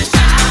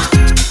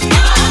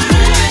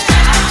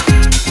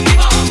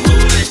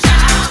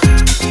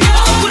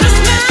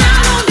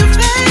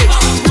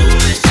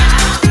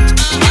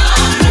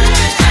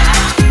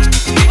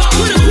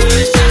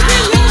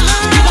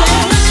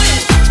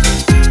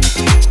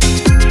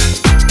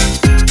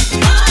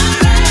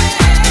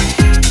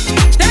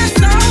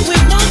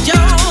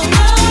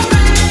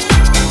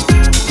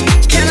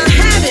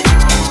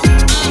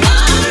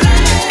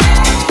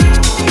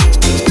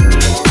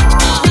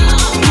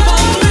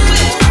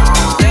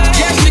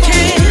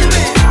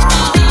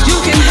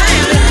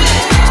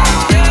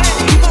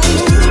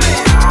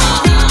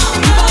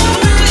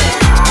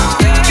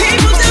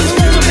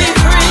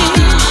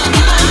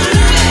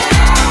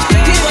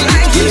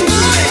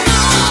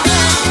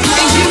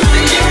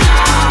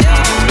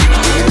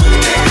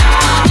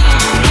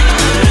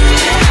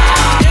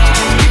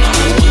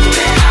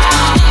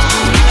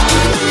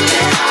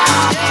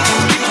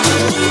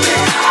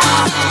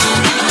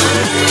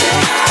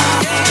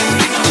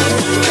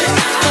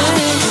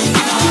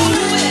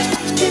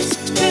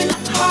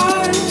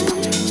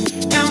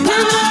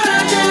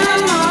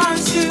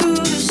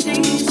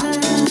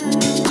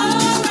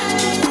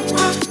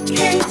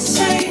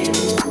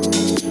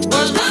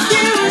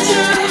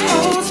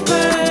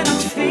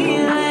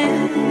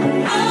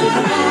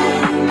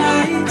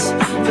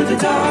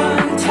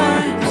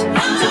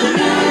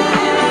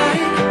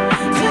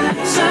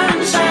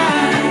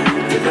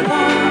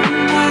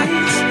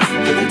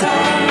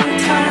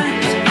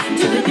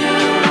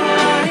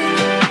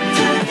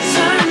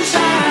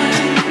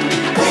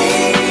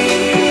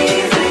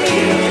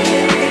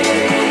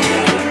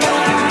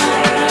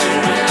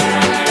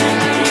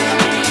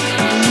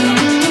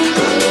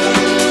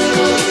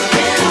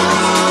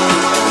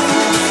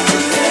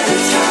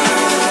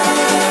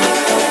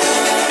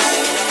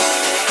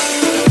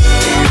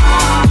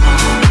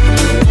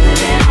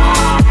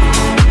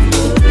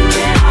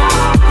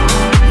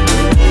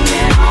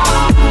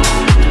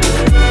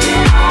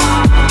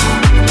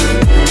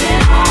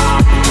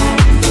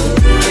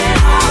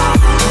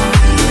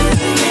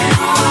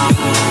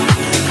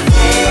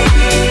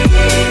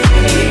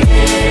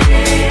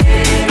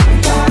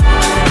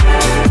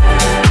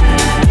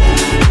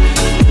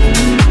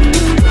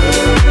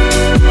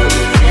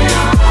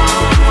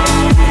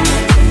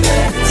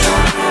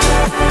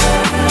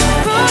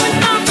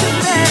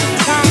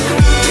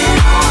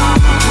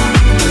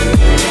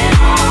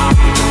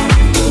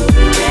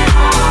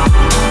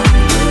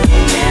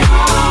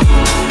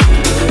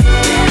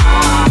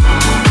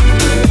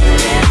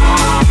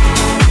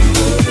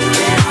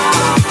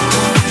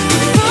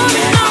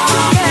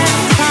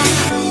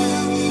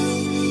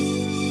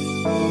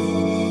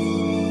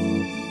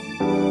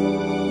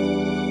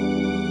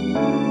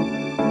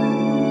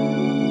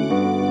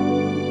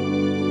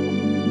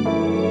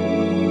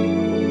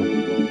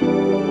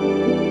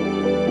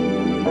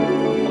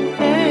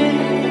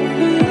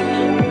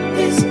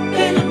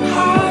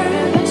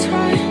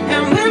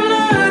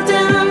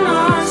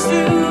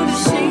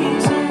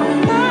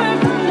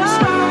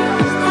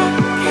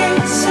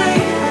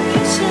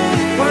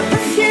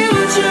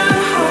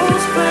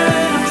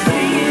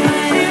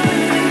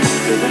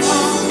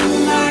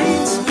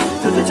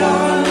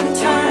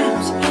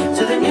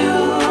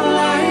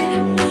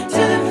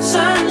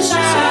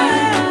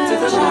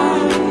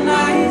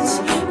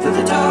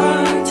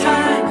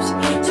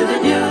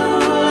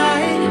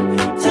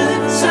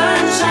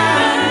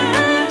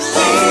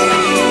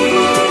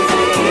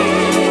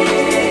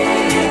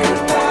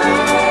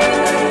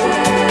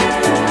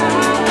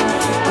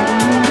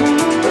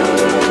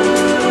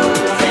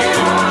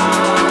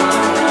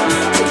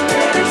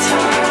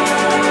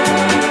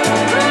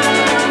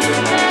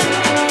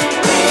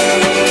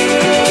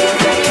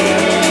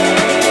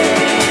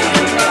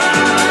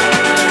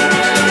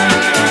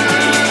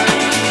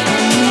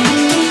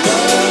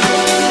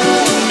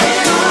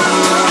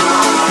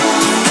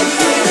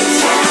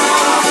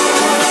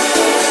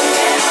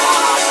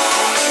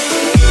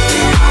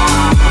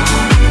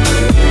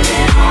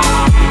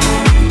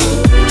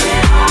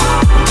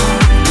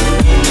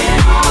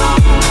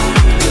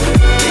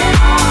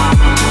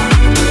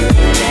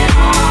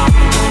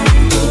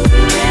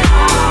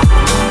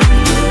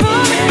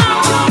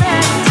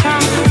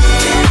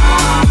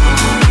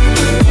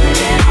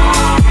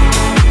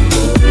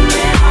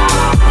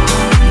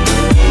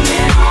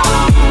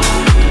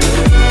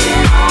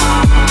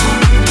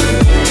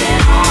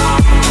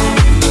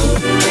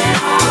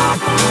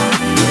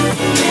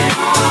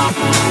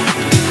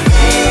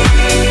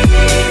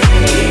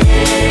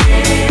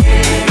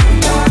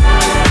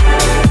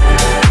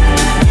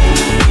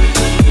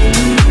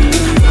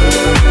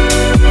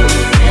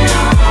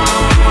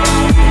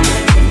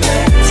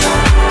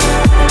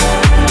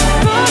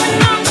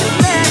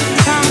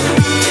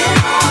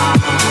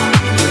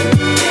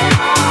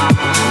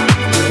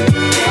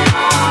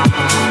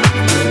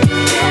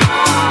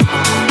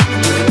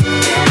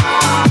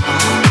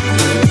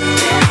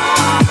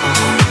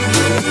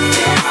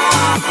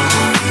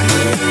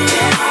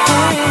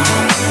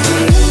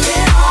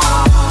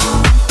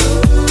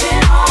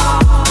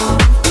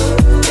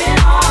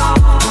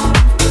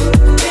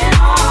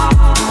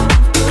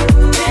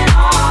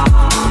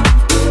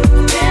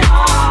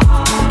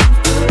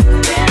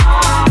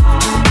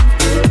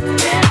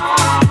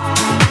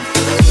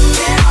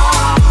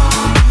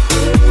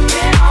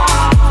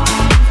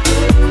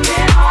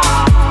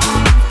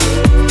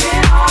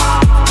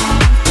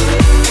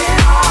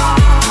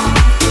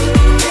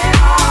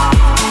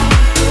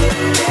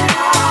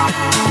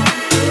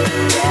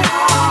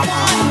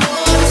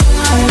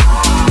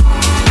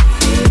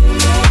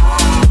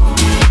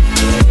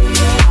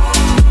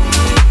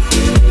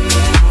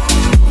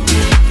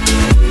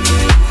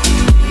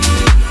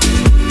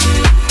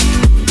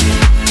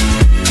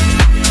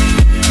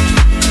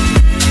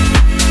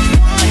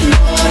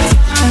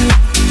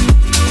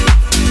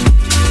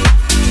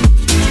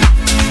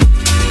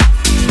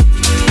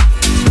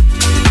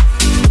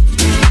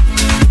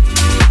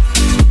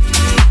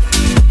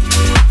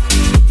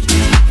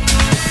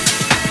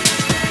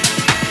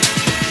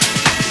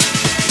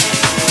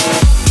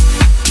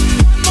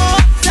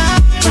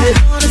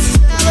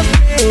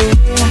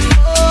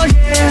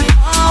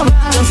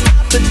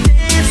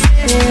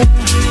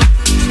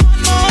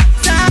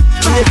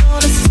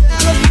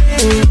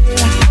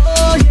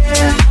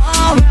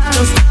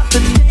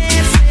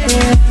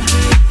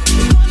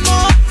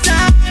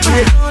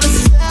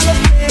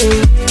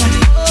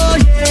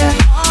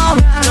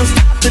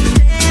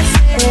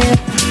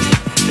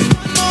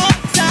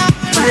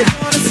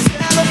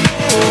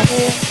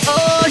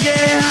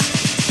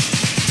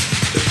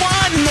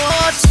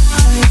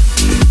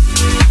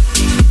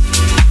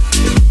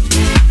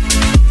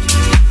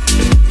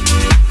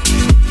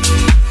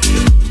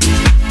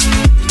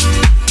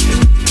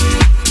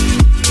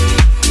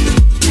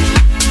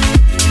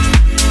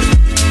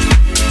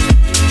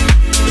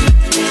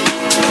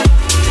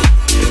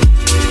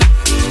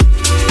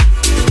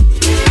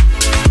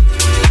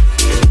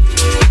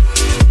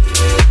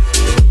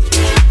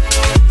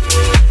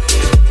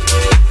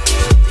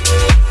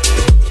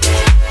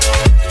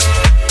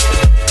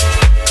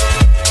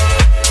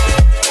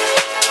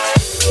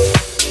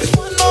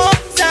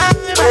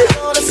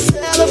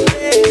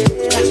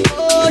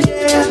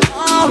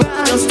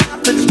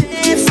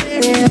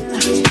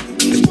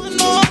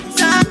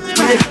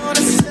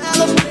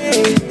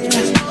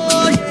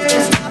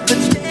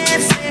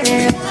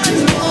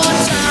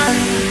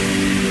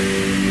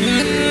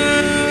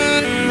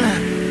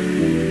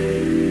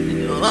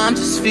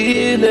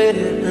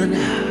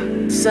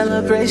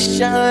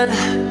 celebration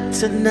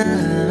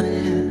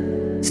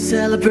tonight.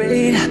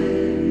 Celebrate,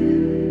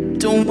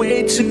 don't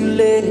wait too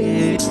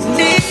late.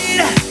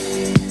 Need,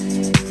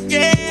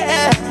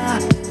 yeah,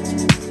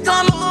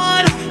 come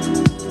on,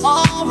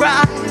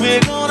 alright,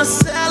 we're gonna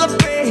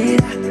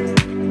celebrate.